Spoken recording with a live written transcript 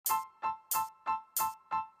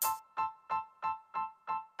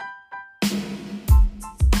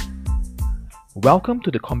Welcome to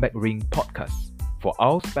the Combat Ring podcast. For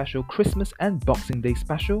our special Christmas and Boxing Day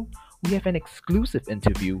special, we have an exclusive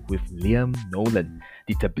interview with Liam Nolan,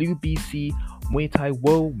 the WBC Muay Thai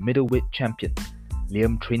World Middleweight Champion.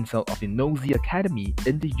 Liam trains out of the Nosy Academy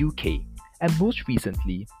in the UK, and most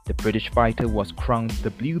recently, the British fighter was crowned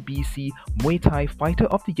WBC Muay Thai Fighter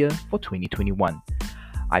of the Year for 2021.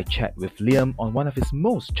 I chat with Liam on one of his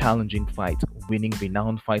most challenging fights, winning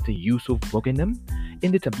renowned fighter Yusuf Rogenem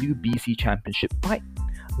in the WBC Championship fight.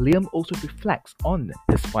 Liam also reflects on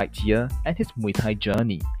his fight year and his Muay Thai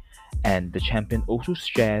journey. And the champion also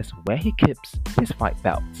shares where he keeps his fight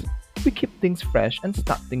belts. We keep things fresh and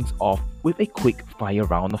start things off with a quick fire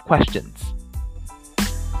round of questions.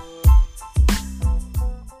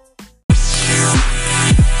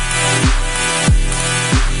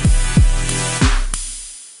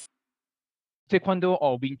 Taekwondo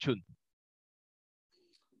or Wing Chun?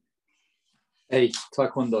 Hey,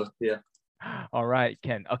 Taekwondo, yeah. All right,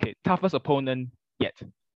 Ken. Okay, toughest opponent yet?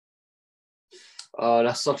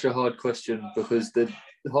 That's such a hard question because they're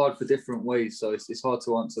hard for different ways, so it's hard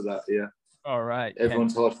to answer that, yeah. All right,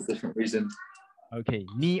 Everyone's Ken. hard for different reasons. Okay,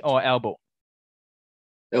 knee or elbow?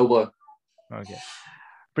 Elbow, Okay.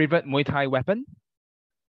 Favorite Muay Thai weapon?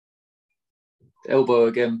 elbow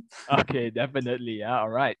again. Okay, definitely. Yeah, all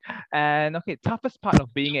right. And okay, toughest part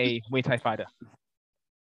of being a Muay Thai fighter?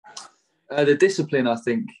 The discipline, I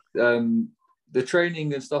think. The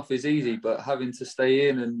training and stuff is easy, but having to stay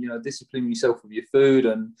in and, discipline yourself with your food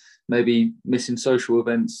and maybe missing social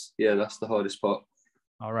events, yeah, that's the hardest part.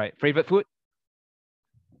 All right. Favorite food?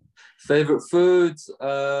 Favorite food?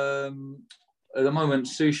 At the moment,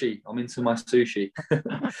 sushi. I'm into my sushi.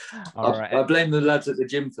 All right. I blame the lads at the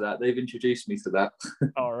gym for that. They've introduced me to that.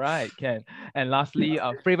 All right, Ken. And lastly,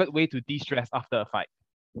 favorite way to de-stress after a fight?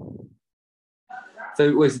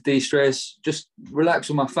 Favorite ways to de-stress, just relax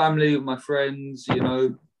with my family, with my friends,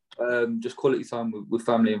 just quality time with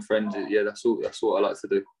family and friends. Yeah, that's what I like to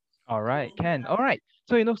do. All right, Ken. All right.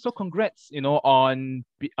 So congrats, on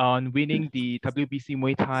winning the WBC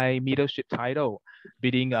Muay Thai middleship title,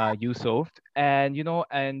 beating Yusuf, and you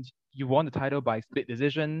won the title by split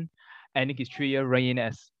decision, ending his 3-year reign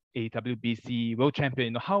as a WBC world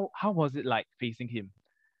champion. How was it like facing him?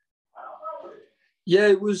 Yeah,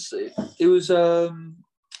 it was a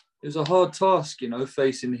hard task,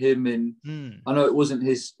 facing him in. I know it wasn't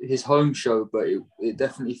his home show, but it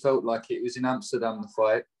definitely felt like it was in Amsterdam, the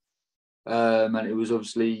fight. And it was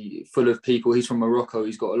obviously full of people. He's from Morocco.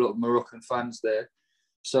 He's got a lot of Moroccan fans there.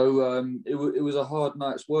 So it was a hard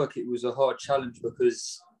night's work. It was a hard challenge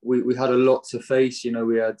because we had a lot to face.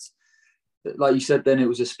 We had, like you said, then it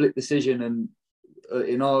was a split decision. And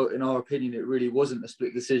in our opinion, it really wasn't a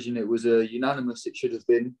split decision. It was a unanimous, it should have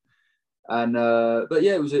been. And but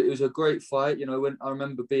yeah, it was a great fight. When I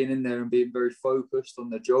remember being in there and being very focused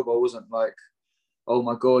on the job, I wasn't like, oh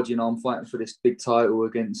my God, I'm fighting for this big title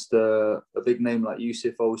against a big name like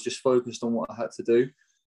Yusuf. I was just focused on what I had to do,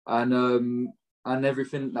 and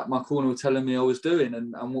everything that my corner were telling me I was doing,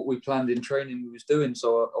 and what we planned in training we was doing.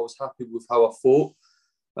 So I was happy with how I fought.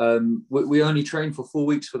 We only trained for 4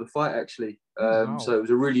 weeks for the fight, actually. Wow. So it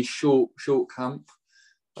was a really short camp.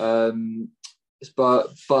 But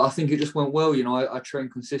I think it just went well. I train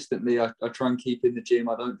consistently. I try and keep in the gym.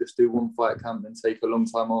 I don't just do one fight camp and take a long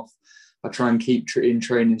time off. I try and keep in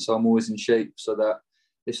training, so I'm always in shape, so that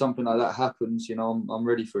if something like that happens, I'm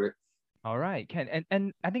ready for it. All right, Ken.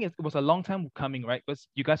 And I think it was a long time coming, right? Because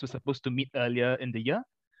you guys were supposed to meet earlier in the year,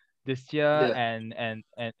 this year, yeah.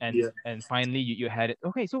 and finally you had it.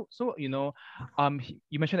 Okay, so you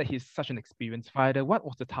mentioned that he's such an experienced fighter. What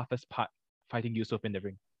was the toughest part fighting Yusuf in the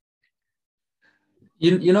ring?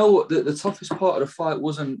 You know what? The toughest part of the fight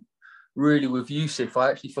wasn't really with Yusuf.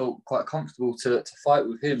 I actually felt quite comfortable to fight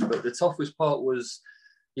with him. But the toughest part was,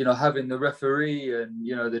 having the referee and,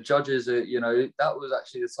 the judges. That was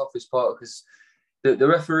actually the toughest part because the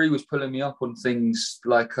referee was pulling me up on things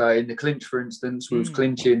like in the clinch, for instance, we was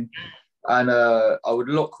clinching and I would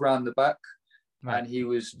lock around the back. Right. And he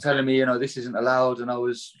was telling me, this isn't allowed. And I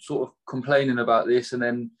was sort of complaining about this. And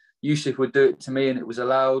then Yusuf would do it to me and it was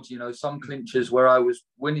allowed. Some clinches where I was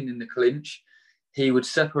winning in the clinch, he would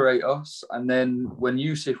separate us. And then when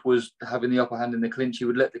Yusuf was having the upper hand in the clinch, he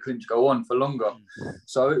would let the clinch go on for longer.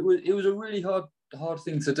 So it was a really hard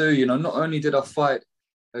thing to do. Not only did I fight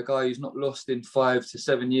a guy who's not lost in 5 to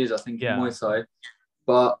 7 years, I think, in Muay Thai,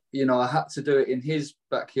 but, I had to do it in his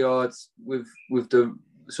backyard with the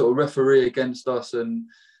sort of referee against us. And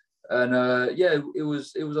it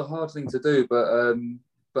was a hard thing to do.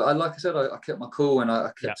 But like I said, I kept my cool and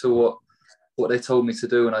I kept to what they told me to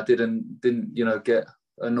do, and I didn't get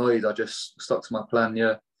annoyed. I just stuck to my plan.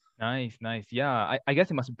 Yeah. Nice, nice. Yeah, I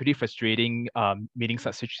guess it must be pretty frustrating meeting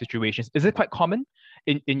such situations. Is it quite common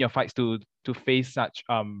in your fights to face such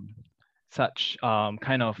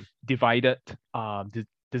kind of divided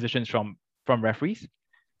decisions from referees?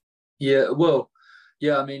 Yeah, well,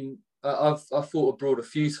 yeah. I mean, I've fought abroad a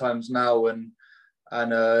few times now, and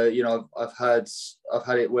you know, I've had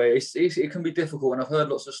it where it can be difficult, and I've heard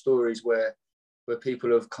lots of stories where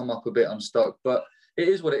people have come up a bit unstuck, but it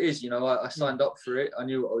is what it is. You know, I signed up for it. I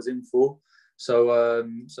knew what I was in for. So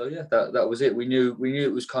yeah, that was it. We knew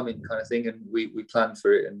it was coming, kind of thing, and we planned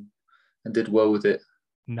for it and did well with it.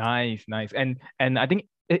 Nice, nice. And I think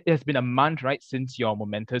it has been a month, right, since your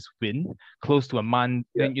momentous win, close to a month.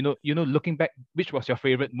 Yeah. Then looking back, which was your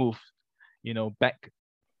favorite move? Back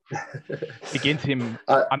against him.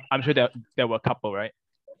 I, I'm sure there were a couple, right?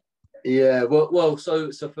 Yeah, well.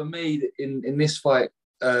 So for me, in this fight,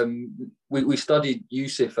 we studied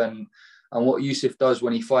Yusuf and what Yusuf does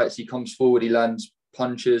when he fights. He comes forward, he lands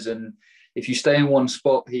punches, and if you stay in one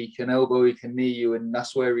spot, he can elbow, he can knee you, and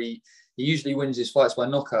that's where he usually wins his fights by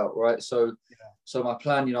knockout, right? So my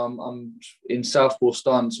plan, you know, I'm in southpaw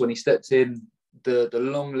stance. When he stepped in, the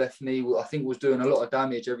long left knee, I think, was doing a lot of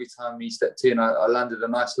damage every time he stepped in. I landed a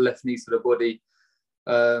nice left knee to the body,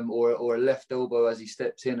 or a left elbow as he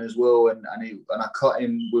stepped in as well, and I cut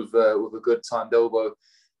him with a good timed elbow,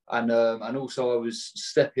 and also I was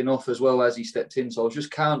stepping off as well as he stepped in, so I was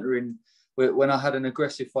just countering when I had an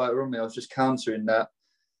aggressive fighter on me. I was just countering that,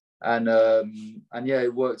 and yeah,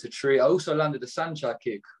 it worked a treat. I also landed a Sanchai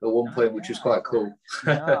kick at one point, which was quite cool.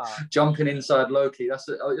 Yeah. Jumping inside Loki.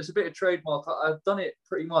 It's a bit of trademark. I've done it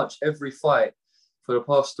pretty much every fight for the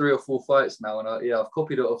past 3 or 4 fights now, and I've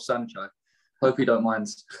copied it off Sanchai. Hope he don't mind.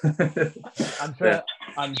 I'm sure. Yeah.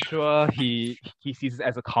 I'm sure he sees it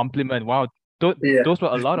as a compliment. Wow, those, Yeah. those were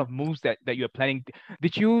a lot of moves that you're planning.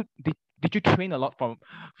 Did you train a lot for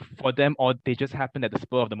them, or they just happened at the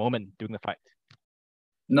spur of the moment during the fight?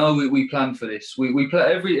 No, we planned for this. We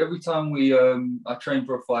play every time I train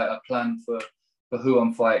for a fight. I plan for who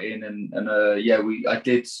I'm fighting, and yeah, I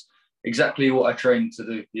did exactly what I trained to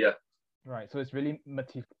do. Yeah. Right. So it's really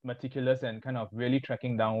meticulous and kind of really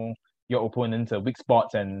tracking down your opponent's weak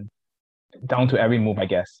spots and down to every move, I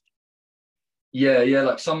guess. Yeah.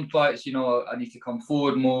 Like some fights, you know, I need to come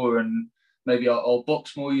forward more, and maybe I'll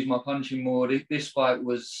box more, use my punching more. This fight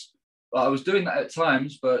was, I was doing that at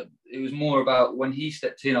times, but it was more about when he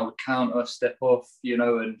stepped in, I would counter, step off, you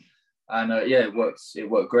know, and yeah, it worked. It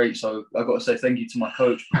worked great. So I got to say thank you to my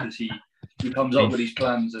coach, because he comes up with these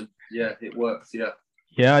plans, and yeah, it worked. Yeah.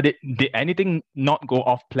 Yeah. Did anything not go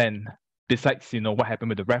off plan besides what happened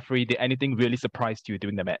with the referee? Did anything really surprise you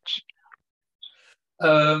during the match?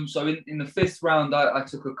 So in the 5th round, I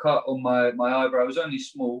took a cut on my eyebrow. It was only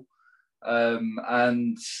small,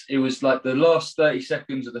 and it was like the last 30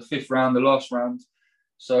 seconds of the 5th round, the last round.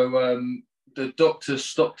 So the doctor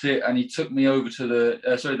stopped it, and he took me over to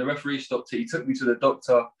the referee stopped it. He took me to the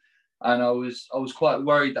doctor, and I was quite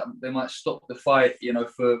worried that they might stop the fight, you know,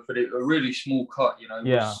 for a really small cut. You know,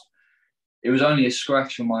 it was only a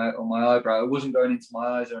scratch on my eyebrow. It wasn't going into my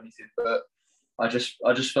eyes or anything, but I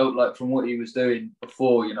just felt like from what he was doing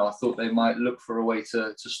before, you know, I thought they might look for a way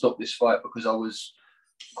to stop this fight, because I was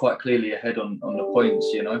quite clearly ahead on the points,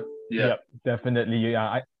 you know. Yeah. Definitely.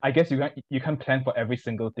 Yeah, I guess you can't plan for every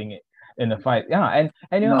single thing in the fight. Yeah, and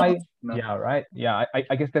No. yeah, right. Yeah,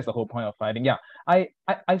 I guess that's the whole point of fighting. Yeah,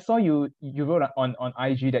 I saw you wrote on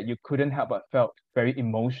IG that you couldn't help but felt very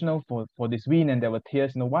emotional for this win, and there were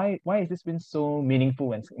tears. Why has this been so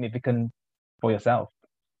meaningful and significant for yourself?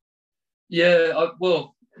 Yeah,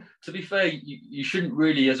 well, to be fair, you shouldn't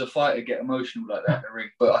really, as a fighter, get emotional like that in the ring,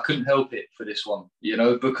 but I couldn't help it for this one, you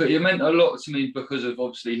know, because it meant a lot to me because of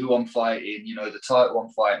obviously who I'm fighting, you know, the title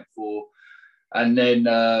I'm fighting for. And then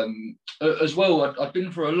as well, I've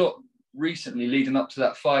been through a lot recently leading up to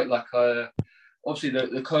that fight. Like, obviously,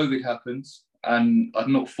 the COVID happened, and I'd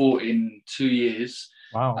not fought in 2 years.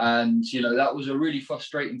 Wow. And, you know, that was a really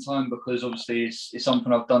frustrating time, because obviously it's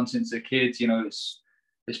something I've done since a kid, you know,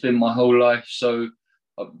 it's been my whole life. So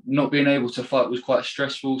not being able to fight was quite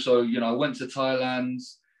stressful. So, you know, I went to Thailand.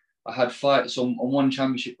 I had fights on one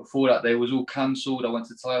championship before that. They was all cancelled. I went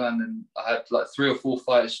to Thailand, and I had like 3 or 4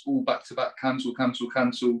 fights, all back to back, cancelled,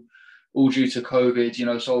 all due to COVID, you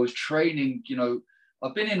know. So I was training, you know,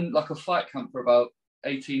 I've been in like a fight camp for about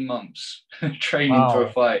 18 months training for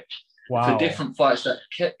a fight. Wow. For different fights that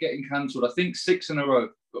kept getting cancelled. I think 6 in a row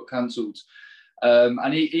got cancelled.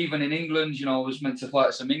 And even in England, you know, I was meant to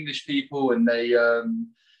fight some English people, and I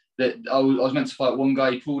was meant to fight one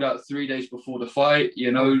guy. He pulled out 3 days before the fight,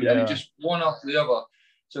 you know, and it just one after the other.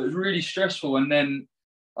 So it was really stressful. And then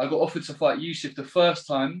I got offered to fight Yusuf the first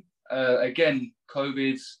time, again,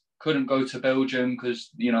 COVID, couldn't go to Belgium because,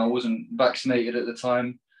 you know, I wasn't vaccinated at the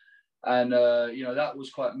time. And, you know, that was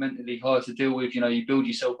quite mentally hard to deal with. You know, you build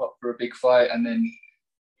yourself up for a big fight and then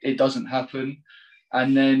it doesn't happen.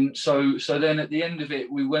 And then, so then at the end of it,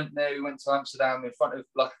 we went to Amsterdam in front of,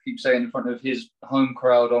 like I keep saying, in front of his home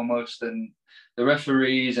crowd almost, and the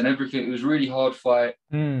referees and everything. It was a really hard fight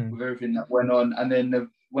with everything that went on. And then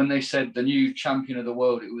when they said the new champion of the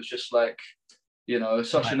world, it was just like, you know,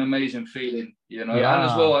 such an amazing feeling, you know. Yeah. And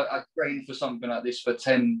as well, I trained for something like this for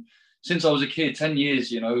since I was a kid, 10 years,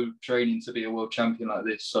 you know, training to be a world champion like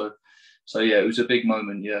this. So yeah, it was a big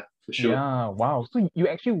moment, yeah, for sure. Yeah, wow. So you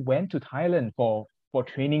actually went to Thailand for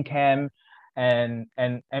training camp and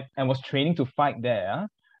was training to fight there. Huh?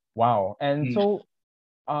 Wow. And so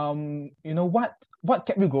you know, what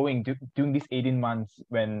kept you going during these 18 months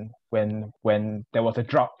when there was a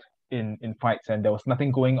drought in fights and there was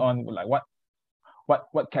nothing going on? Like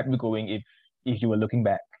what kept you going if you were looking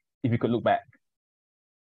back, if you could look back?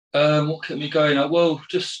 What kept me going? Well,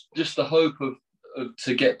 just the hope of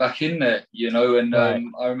to get back in there, you know. And Right.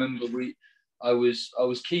 I remember I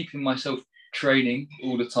was keeping myself training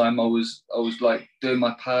all the time. I was like doing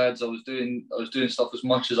my pads. I was doing stuff as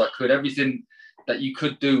much as I could. Everything that you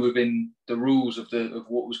could do within the rules of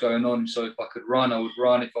what was going on. So if I could run, I would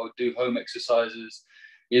run. If I would do home exercises,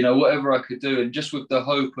 you know, whatever I could do, and just with the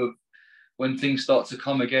hope of when things start to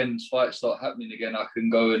come again, fights start happening again, I can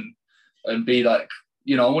go and be like,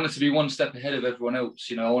 you know, I wanted to be one step ahead of everyone else.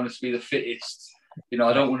 You know, I wanted to be the fittest. You know,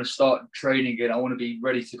 I don't want to start training again. I want to be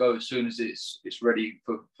ready to go as soon as it's ready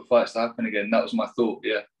for fights to happen again. That was my thought.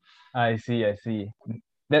 Yeah. I see.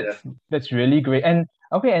 Yeah. That's really great. And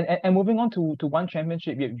okay, and moving on to one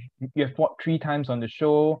championship, you have fought 3 times on the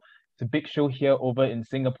show. It's a big show here over in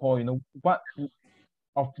Singapore. You know, what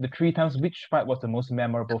of the 3 times, which fight was the most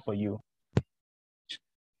memorable for you?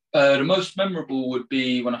 The most memorable would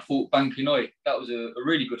be when I fought Ban Ki-noi. That was a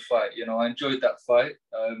really good fight. You know, I enjoyed that fight.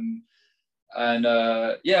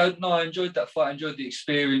 Yeah, no, I enjoyed that fight. I enjoyed the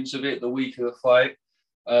experience of it, the week of the fight.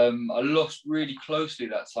 I lost really closely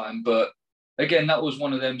that time, but again, that was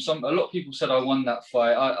one of them. A lot of people said I won that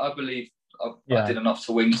fight. I believe I did enough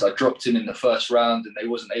to win because I dropped him in the first round and they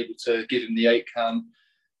wasn't able to give him the 8 count.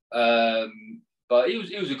 But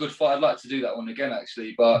it was a good fight. I'd like to do that one again,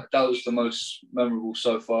 actually. But that was the most memorable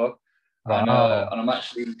so far. Wow. And I'm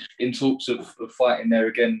actually in talks of fighting there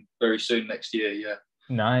again very soon next year. Yeah.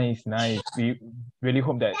 Nice. We really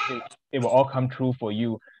hope that it will all come true for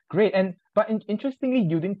you. Great. But interestingly,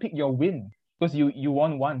 you didn't pick your win because you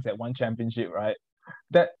won once at one championship, right?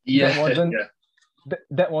 That wasn't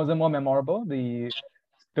that wasn't more memorable, the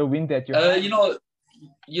win that you had?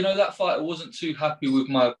 You know that fight, I wasn't too happy with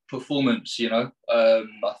my performance. You know,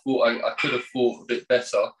 I thought I could have fought a bit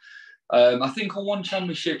better. I think on one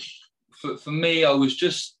championship, for me, I was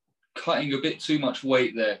just cutting a bit too much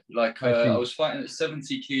weight there. Like I was fighting at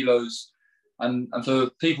 70 kilos, and for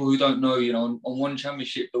people who don't know, you know, on one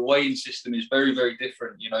championship, the weighing system is very, very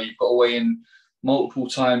different. You know, you've got to weigh in multiple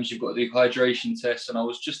times. You've got to do hydration tests, and I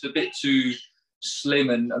was just a bit too slim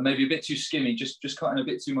and maybe a bit too skinny, just cutting a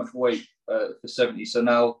bit too much weight for 70. So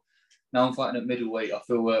now I'm fighting at middleweight. I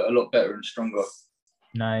feel a lot better and stronger.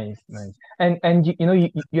 Nice. And you know,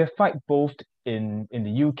 you have fight both in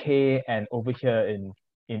the UK and over here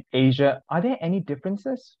in Asia. Are there any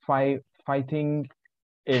differences fighting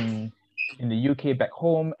in the UK back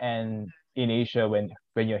home and in Asia when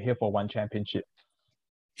you're here for one championship?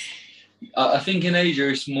 I think in Asia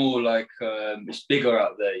it's more like it's bigger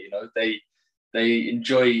out there. You know, they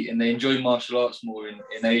enjoy martial arts more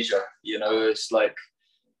in Asia. You know, it's like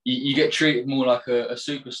you get treated more like a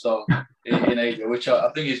superstar in Asia, which I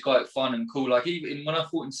think is quite fun and cool. Like even when I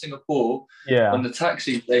fought in Singapore, on the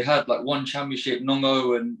taxi, they had like one championship,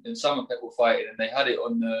 Nongo and Samarpet were fighting, and they had it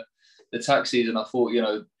on the taxis, and I thought, you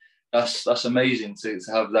know, that's amazing to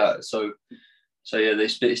have that. So yeah,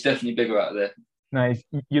 it's definitely bigger out there. Nice.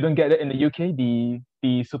 You don't get it in the UK, the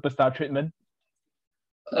superstar treatment?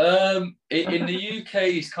 In the UK,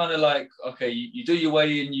 it's kind of like, okay, you do your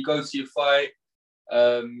weigh in, you go to your fight.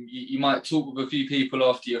 You might talk with a few people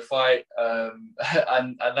after your fight,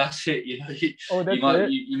 and that's it. You know,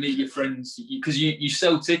 you meet your friends because you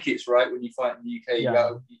sell tickets, right? When you fight in the UK,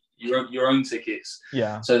 you got your own tickets.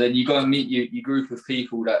 Yeah. So then you go and meet your group of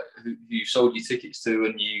people who you sold your tickets to,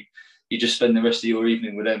 and you just spend the rest of your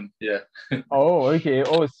evening with them. Yeah. Oh, okay.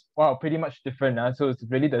 Oh, wow, pretty much different. So it's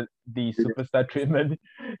really the superstar treatment.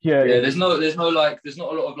 Yeah. There's not a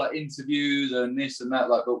lot of like interviews and this and that.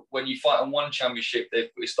 Like, but when you fight on one championship,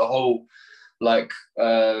 it's the whole like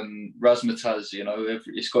razzmatazz. You know,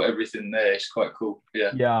 it's got everything there. It's quite cool.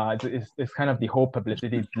 Yeah. Yeah, it's kind of the whole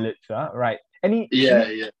publicity blitz, right? Yeah,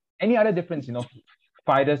 yeah. Any other difference,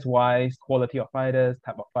 fighters wise, quality of fighters,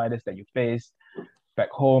 type of fighters that you face back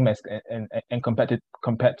home as and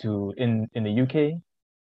compared to in the UK?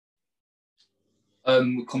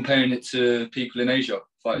 Comparing it to people in Asia,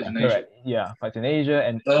 fighters in Asia. Correct. Yeah, fights in Asia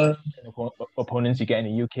and opponents you get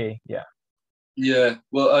in the UK. Yeah. Yeah.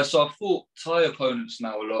 Well, so I fought Thai opponents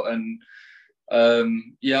now a lot, and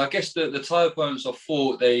yeah, I guess the Thai opponents I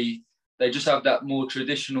fought, they just have that more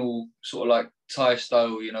traditional sort of like Thai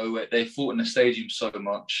style, where they fought in the stadium so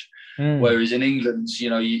much. Whereas in England,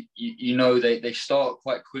 they start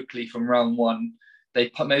quite quickly from round one.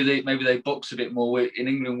 Maybe they box a bit more. In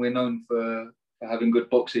England, we're known for having good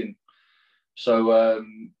boxing. So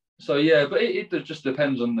yeah, but it just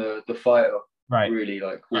depends on the fighter, right? Really,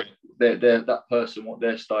 like that person, what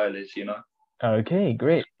their style is, Okay,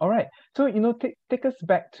 great. All right. So, take us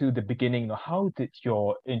back to the beginning. How did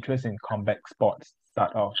your interest in combat sports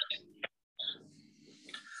start off?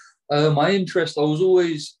 My interest, I was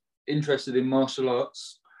always interested in martial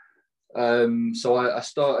arts. So I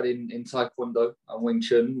started in Taekwondo and Wing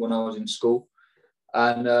Chun when I was in school.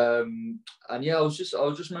 And yeah, I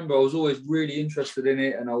just remember I was always really interested in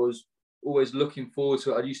it, and I was always looking forward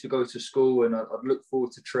to it. I used to go to school and I'd look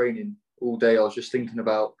forward to training all day. I was just thinking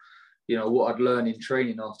about, what I'd learn in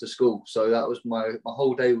training after school. So that was my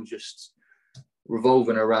whole day was just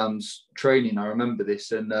revolving around training. I remember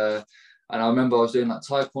this, and I remember I was doing like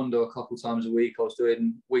Taekwondo a couple times a week. I was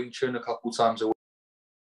doing Wing Chun a couple times a week.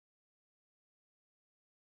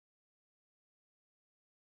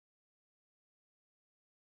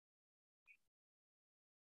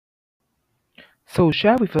 So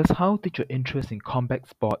share with us, how did your interest in combat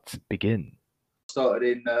sports begin?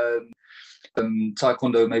 Started in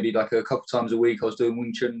Taekwondo maybe like a couple times a week. I was doing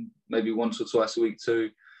Wing Chun maybe once or twice a week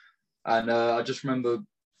too. And I just remember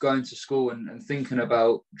going to school and thinking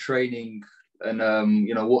about training and,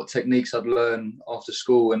 what techniques I'd learn after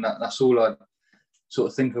school. And that's all I'd sort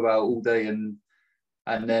of think about all day. And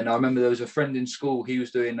then I remember there was a friend in school, he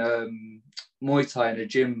was doing Muay Thai in a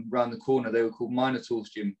gym around the corner. They were called Minotaur's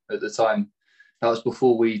Gym at the time. That was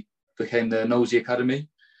before we became the Nosy Academy.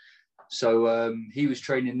 So he was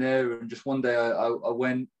training there, and just one day I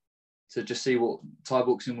went to just see what Thai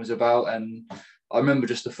boxing was about. And I remember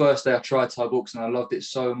just the first day I tried Thai boxing, I loved it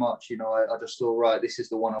so much. I just thought, right, this is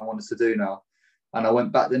the one I wanted to do now. And I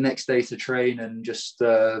went back the next day to train and just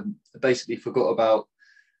basically forgot about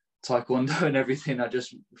Taekwondo and everything. I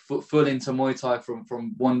just full into Muay Thai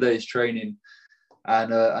from one day's training.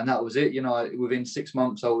 And that was it. Within 6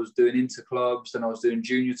 months, I was doing inter clubs, and I was doing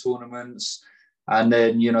junior tournaments. And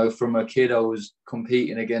then, from a kid, I was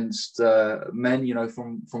competing against men,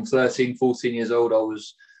 from 13, 14 years old. I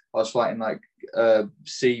was fighting like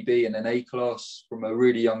CB and an A class from a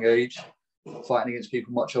really young age, fighting against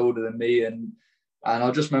people much older than me. And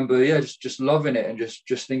I just remember, just loving it, and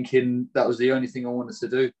just thinking that was the only thing I wanted to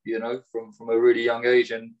do, from a really young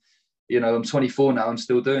age. And, I'm 24 now and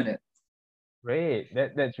still doing it. Great.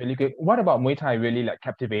 That's really good. What about Muay Thai really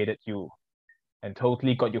captivated you and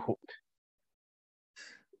totally got you hooked?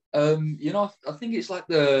 I think it's like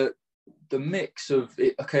the mix of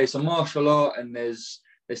it. Okay, it's a martial art, and there's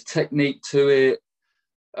technique to it,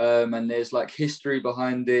 and there's like history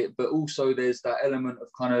behind it, but also there's that element of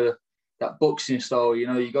kind of that boxing style.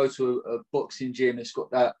 You go to a boxing gym, it's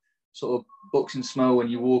got that sort of boxing smell when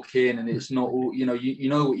you walk in, and it's not all, you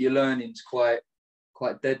know what you're learning is quite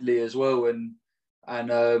deadly as well, and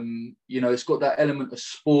it's got that element of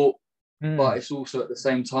sport, but it's also at the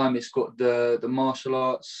same time it's got the martial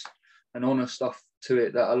arts and honor stuff to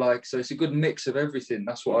it that I like. So it's a good mix of everything.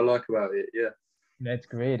 That's what I like about it. Yeah. That's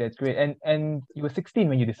great. And you were 16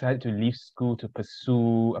 when you decided to leave school to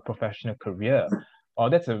pursue a professional career. Oh,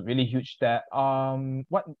 that's a really huge step.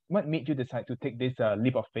 What made you decide to take this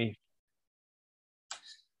leap of faith?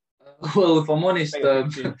 Well, if I'm honest,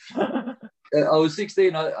 I was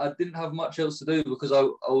 16. I didn't have much else to do because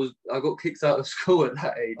I got kicked out of school at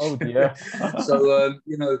that age. Oh dear. So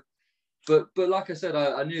but like I said,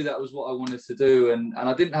 I knew that was what I wanted to do, and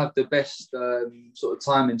I didn't have the best sort of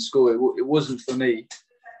time in school. It wasn't for me.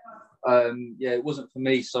 It wasn't for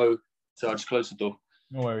me. So I just closed the door.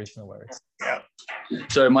 No worries. Yeah.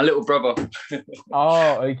 So my little brother.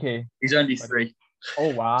 Oh, okay. He's only 3.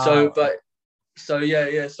 Oh wow. So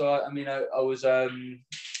yeah. So I was I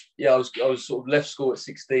was sort of left school at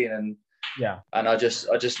 16, and I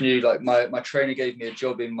just knew, like, my trainer gave me a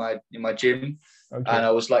job in my gym, and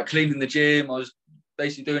I was like cleaning the gym. I was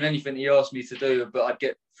basically doing anything he asked me to do, but I'd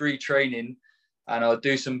get free training, and I'll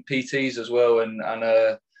do some PTs as well. And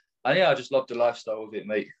yeah, I just loved the lifestyle of it,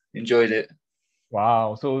 mate. Enjoyed it.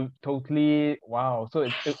 Wow. So totally wow. So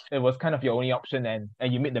it was kind of your only option, and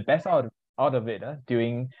you made the best out of it,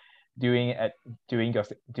 during at during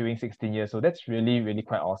 16 years. So that's really, really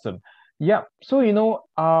quite awesome. Yeah. So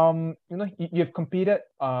you've competed.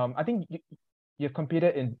 I think you've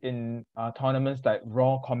competed in tournaments like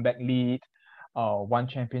Raw Combat League, One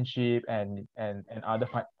Championship, and other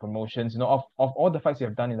fight promotions. Of all the fights you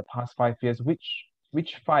have done in the past 5 years,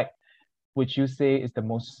 which fight would you say is the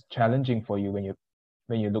most challenging for you when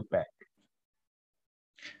you look back?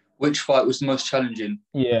 Which fight was the most challenging?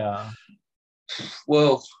 Yeah.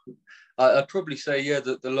 Well, I'd probably say, yeah,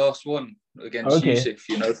 the last one against Okay. Yusuf,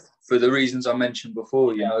 for the reasons I mentioned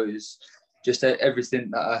before, is just everything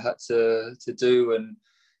that I had to do.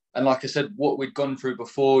 And like I said, what we'd gone through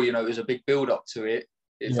before, it was a big build up to it.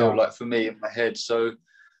 It felt Yeah. like for me in my head. So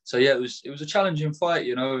yeah, it was a challenging fight,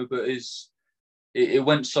 but it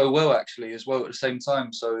went so well actually as well at the same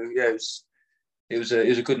time. So yeah, it was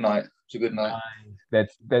a good night. It was a good night.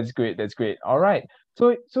 Nice. That's great. That's great. All right.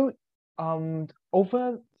 So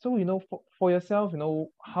for yourself,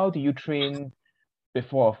 how do you train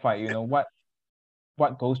before a fight?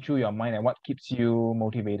 What goes through your mind and what keeps you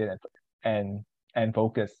motivated and and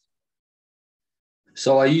focused?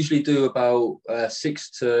 So I usually do about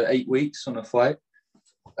 6 to 8 weeks on a fight.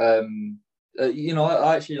 I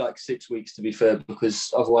actually like 6 weeks to be fair,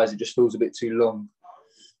 because otherwise it just feels a bit too long.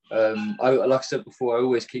 Like I said before, I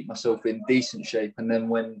always keep myself in decent shape, and then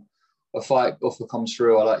when a fight offer comes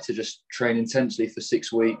through, I like to just train intensely for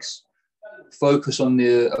 6 weeks, focus on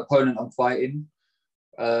the opponent I'm fighting.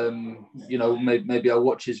 Maybe I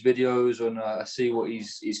watch his videos and I see what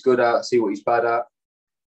he's good at, see what he's bad at,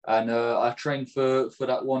 and I train for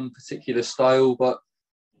that one particular style. But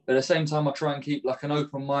at the same time, I try and keep like an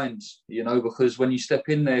open mind, because when you step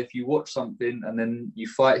in there, if you watch something and then you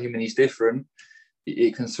fight him and he's different,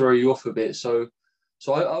 it can throw you off a bit. So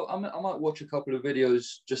I might watch a couple of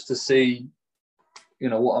videos just to see,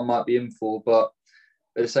 what I might be in for. But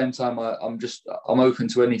at the same time, I'm open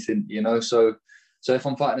to anything, So if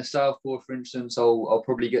I'm fighting a southpaw, for instance, I'll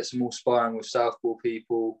probably get some more sparring with southpaw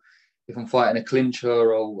people. If I'm fighting a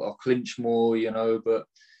clincher, I'll clinch more, But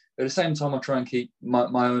at the same time, I try and keep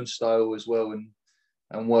my own style as well,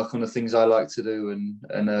 and work on the things I like to do,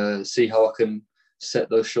 and see how I can set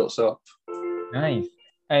those shots up. Nice.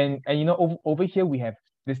 And over here we have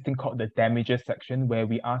this thing called the damages section where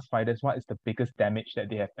we ask fighters what is the biggest damage that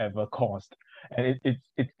they have ever caused. And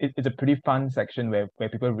it's a pretty fun section where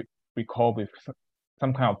people recall with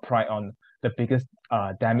some kind of pride on the biggest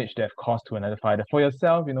damage they have caused to another fighter. For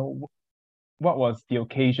yourself, what was the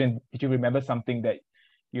occasion? Did you remember something that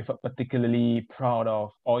you felt particularly proud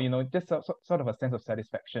of, or just sort of a sense of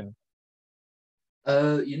satisfaction?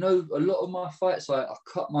 A lot of my fights, I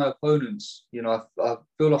cut my opponents. I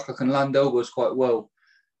feel like I can land elbows quite well.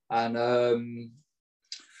 And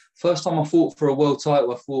first time I fought for a world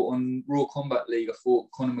title, I fought on Raw Combat League. I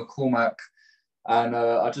fought Conor McCormack, and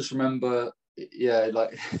I just remember, yeah,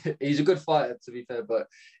 like he's a good fighter to be fair, but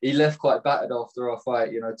he left quite battered after our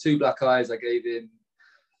fight. 2 black eyes. I gave him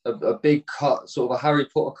a big cut, sort of a Harry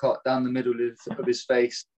Potter cut down the middle of his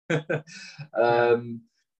face.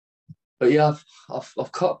 But yeah,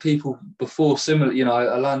 I've cut people before similar.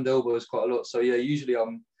 I land elbows quite a lot. So yeah, usually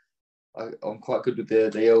I'm quite good with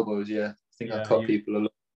the elbows. Yeah, I think I cut people a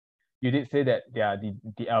lot. You did say that, yeah,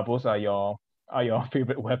 the elbows are your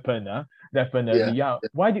favorite weapon, huh? Definitely. Yeah.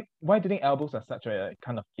 Why do you think elbows are such a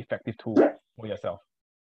kind of effective tool for yourself?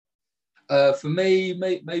 For me,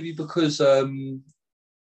 maybe because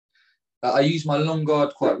I use my long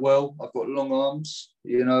guard quite well. I've got long arms,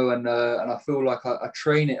 and I feel like I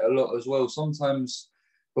train it a lot as well. Sometimes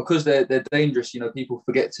because they're dangerous, people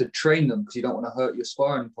forget to train them because you don't want to hurt your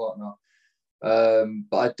sparring partner.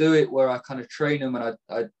 But I do it where I kind of train them, and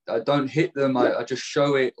I don't hit them. I just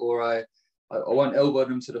show it, or I won't elbow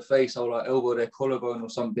them to the face. I'll like elbow their collarbone or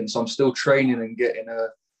something. So I'm still training and getting a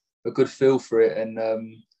good feel for it. And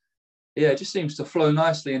yeah, it just seems to flow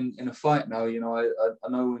nicely in a fight now. I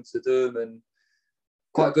know when to do them, and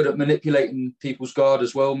quite good at manipulating people's guard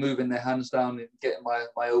as well, moving their hands down and getting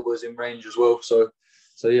my elbows in range as well. So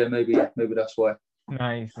yeah, maybe that's why.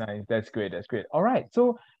 Nice. That's great. All right.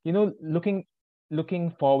 So,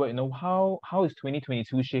 looking forward, how is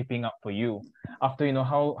 2022 shaping up for you? After,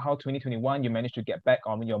 how 2021 you managed to get back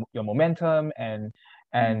on your momentum and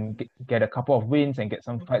get a couple of wins and get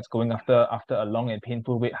some fights going after a long and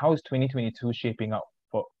painful wait. How is 2022 shaping up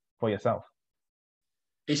for yourself?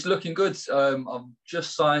 It's looking good. I've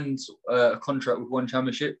just signed a contract with One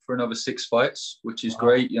Championship for another 6 fights, which is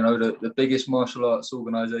great. You know, the biggest martial arts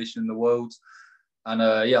organisation in the world. And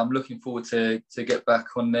yeah, I'm looking forward to get back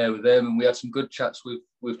on there with them. And we had some good chats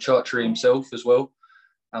with Chartry himself as well,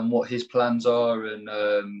 and what his plans are.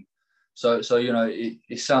 And so you know,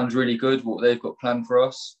 it sounds really good what they've got planned for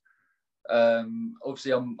us.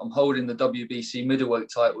 Obviously, I'm holding the WBC middleweight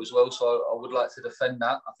title as well, so I would like to defend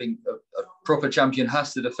that. I think a proper champion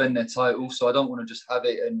has to defend their title, so I don't want to just have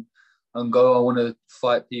it and go. I want to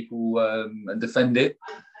fight people and defend it.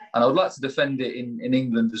 And I would like to defend it in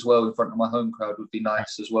England as well, in front of my home crowd would be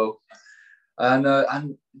nice as well. And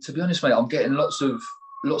to be honest, mate, I'm getting lots of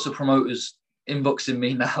promoters inboxing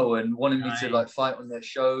me now and wanting me to like fight on their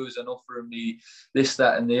shows and offering me this,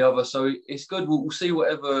 that, and the other. So it's good. We'll see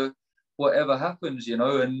whatever happens, you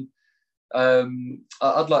know. And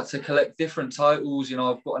I'd like to collect different titles. You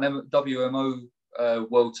know, I've got an WMO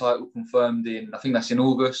world title confirmed I think that's in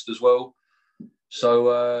August as well.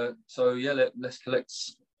 So yeah, let's collect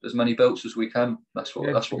as many belts as we can. That's what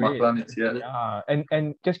my plan is. Yeah. Yeah.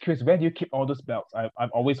 And just curious, where do you keep all those belts?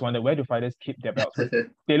 I've always wondered, where do fighters keep their belts?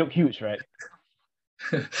 They look huge, right?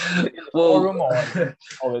 Well,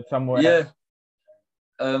 or it's somewhere. Yeah.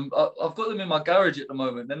 I've got them in my garage at the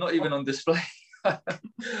moment. They're not even on display.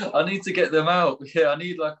 I need to get them out. Yeah, I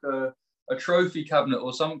need like a trophy cabinet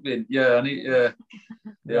or something. Yeah,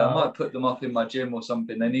 I might put them up in my gym or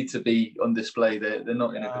something. They need to be on display. They're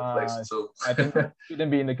not in a good place at all. I think they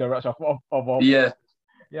shouldn't be in the garage of all. Yeah.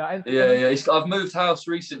 Yeah. I've moved house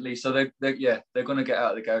recently, so they're gonna get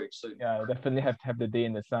out of the garage soon. Yeah, definitely have to have the day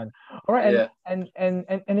in the sun. All right, and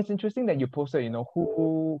it's interesting that you posted, you know,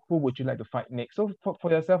 who would you like to fight next? So for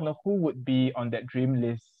yourself, you know, who would be on that dream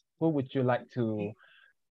list? Who would you like to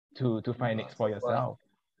fight next for yourself?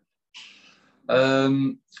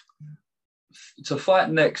 To fight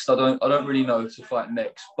next, I don't really know to fight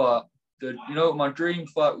next, but you know what my dream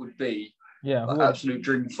fight would be? Yeah, my absolute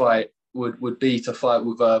dream fight would be to fight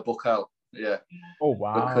with Bocao. Yeah. Oh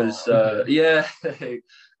wow. Because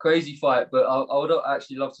crazy fight, but I would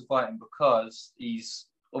actually love to fight him because he's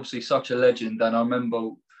obviously such a legend. And I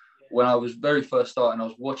remember when I was very first starting, I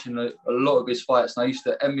was watching a lot of his fights, and I used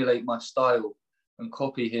to emulate my style and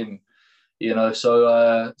copy him. You know,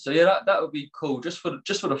 so yeah, that would be cool, just for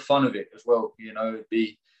the fun of it as well. You know,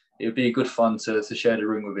 it'd be good fun to share the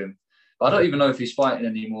ring with him. But I don't even know if he's fighting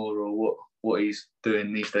anymore or what he's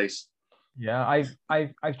doing these days. Yeah,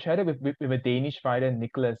 I've chatted with a Danish fighter,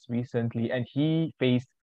 Nicholas, recently, and he faced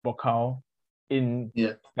Bocao in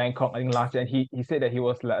Bangkok, I think last year, and he said that he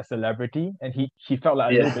was like a celebrity, and he felt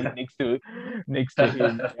like a little bit next to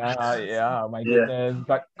him. Yeah, my goodness.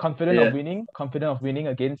 But confident of winning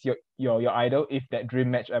against your idol if that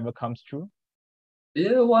dream match ever comes true.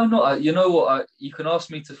 Yeah, why not? You know what? You can ask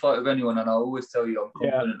me to fight with anyone, and I'll always tell you I'm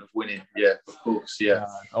confident of winning. Yeah, of course. Yeah,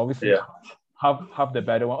 obviously. Yeah. Half the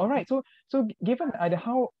better one. All right. So given an idea,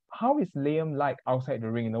 how is Liam like outside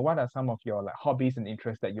the ring? You know, what are some of your like hobbies and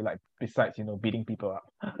interests that you like besides, you know, beating people up?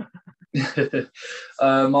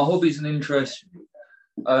 My hobbies and interests.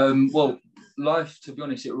 Well, life, to be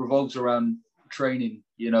honest, it revolves around training,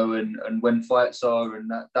 you know, and when fights are,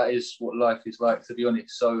 and that is what life is like, to be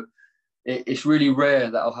honest. So it's really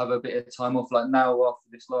rare that I'll have a bit of time off. Like now, after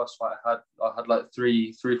this last fight, I had like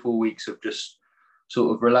 3-4 weeks of just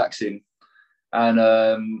sort of relaxing, and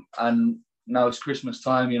now it's Christmas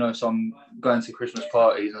time, you know, so I'm going to Christmas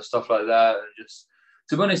parties and stuff like that. And just,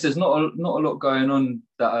 to be honest, there's not a lot going on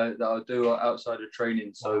that I do outside of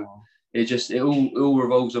training. So it all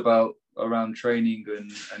revolves around training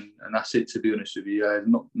and that's it, to be honest with you.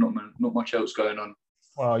 Not much else going on.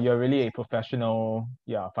 Well, you're really a professional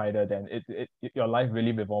fighter then. Your life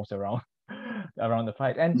really revolves around the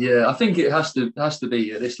fight. And yeah, I think it has to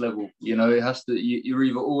be at this level, you know. It has to, you're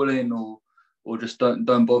either all in or just don't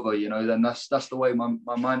bother, you know. Then that's the way my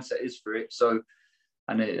mindset is for it. So,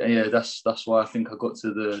 and that's why I think I got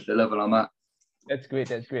to the level I'm at. That's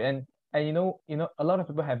great. And you know a lot of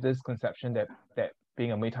people have this conception that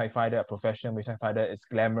being a Muay Thai fighter, a professional Muay Thai fighter, is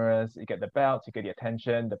glamorous. You get the belts, you get the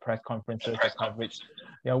attention, the press conferences, the coverage.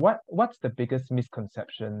 You know, what's the biggest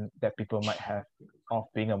misconception that people might have of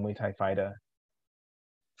being a Muay Thai fighter?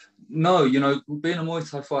 No, you know, being a Muay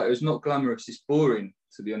Thai fighter is not glamorous. It's boring,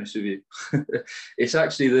 to be honest with you. It's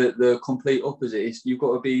actually the complete opposite. You've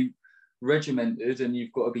got to be regimented and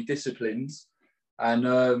you've got to be disciplined.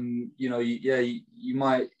 And you know, you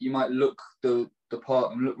might look the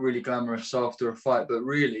part and look really glamorous after a fight, but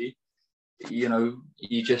really, you know,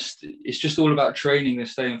 it's just all about training and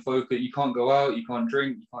staying focused. You can't go out, you can't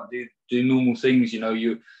drink, you can't do normal things. You know,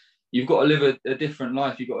 you've got to live a different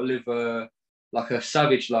life. You've got to live like a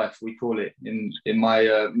savage life, we call it in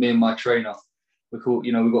my me and my trainer. We call,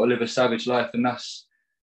 you know, we've got to live a savage life, and that's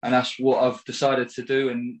what I've decided to do.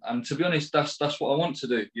 And to be honest, that's what I want to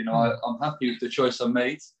do. You know, I'm happy with the choice I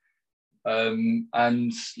made.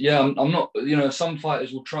 And yeah, I'm not, you know, some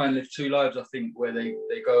fighters will try and live two lives, I think, where they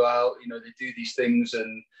go out, you know, they do these things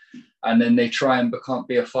and then they try and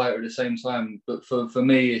be a fighter at the same time. But for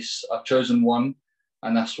me, I've chosen one,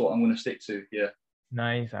 and that's what I'm going to stick to. Yeah.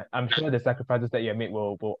 Nice. I'm sure the sacrifices that you made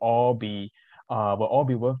will all be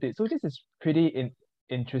worth it. So this is pretty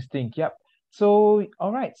interesting. Yep. So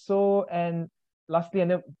all right. So, and lastly, I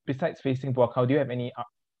know besides facing Buakaw, how do you have any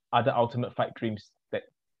other ultimate fight dreams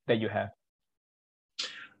that you have?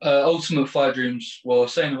 Ultimate fight dreams. Well, I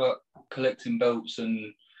was saying about collecting belts,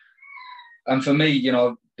 and for me, you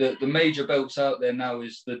know, the major belts out there now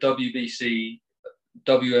is the WBC,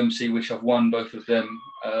 WMC, which I've won both of them,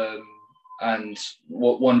 and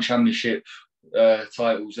one championship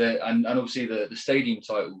titles there, and obviously the stadium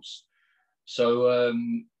titles. So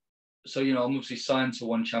you know, I'm obviously signed to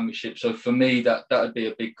one championship. So for me, that would be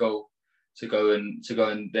a big goal to go in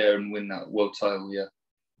there and win that world title. Yeah.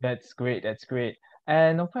 That's great. That's great.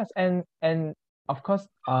 And of course, and of course,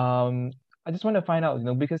 I just want to find out, you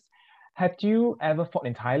know, because have you ever fought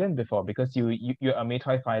in Thailand before? Because you're a Muay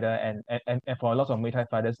Thai fighter, and for lots of Muay Thai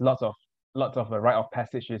fighters, lots of a rite of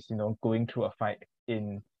passage is, you know, going through a fight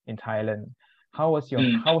in Thailand. How was your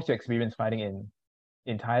experience fighting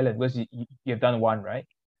in Thailand? Because you've done one, right?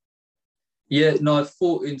 Yeah, no, I've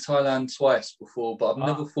fought in Thailand twice before, but I've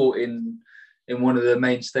never fought in one of the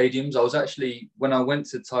main stadiums. I was actually, when I went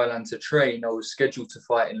to Thailand to train, I was scheduled to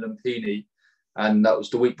fight in Lumpini, and that was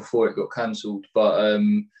the week before it got cancelled. But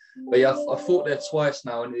yeah, I fought there twice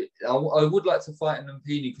now, and I would like to fight in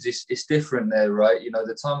Lumpini because it's different there, right? You know,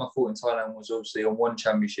 the time I fought in Thailand was obviously on one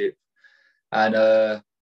championship, and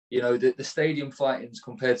you know, the stadium fightings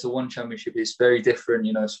compared to one championship is very different.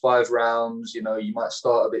 You know, it's 5 rounds. You know, you might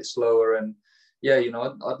start a bit slower, and yeah, you know,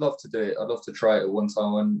 I'd love to do it. I'd love to try it at one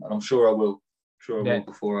time, and I'm sure I will. Sure, I will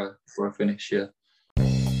before I finish. Yeah.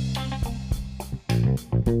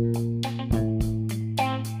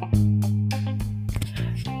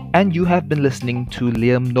 And you have been listening to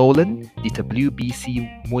Liam Nolan, the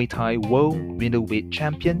WBC Muay Thai World Middleweight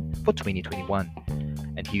Champion for 2021.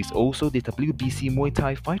 And he is also the WBC Muay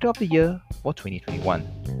Thai Fighter of the Year for 2021.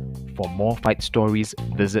 For more fight stories,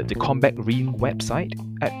 visit the Combat Ring website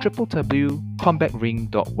at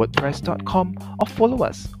www.combatring.wordpress.com or follow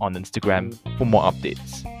us on Instagram for more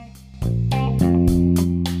updates.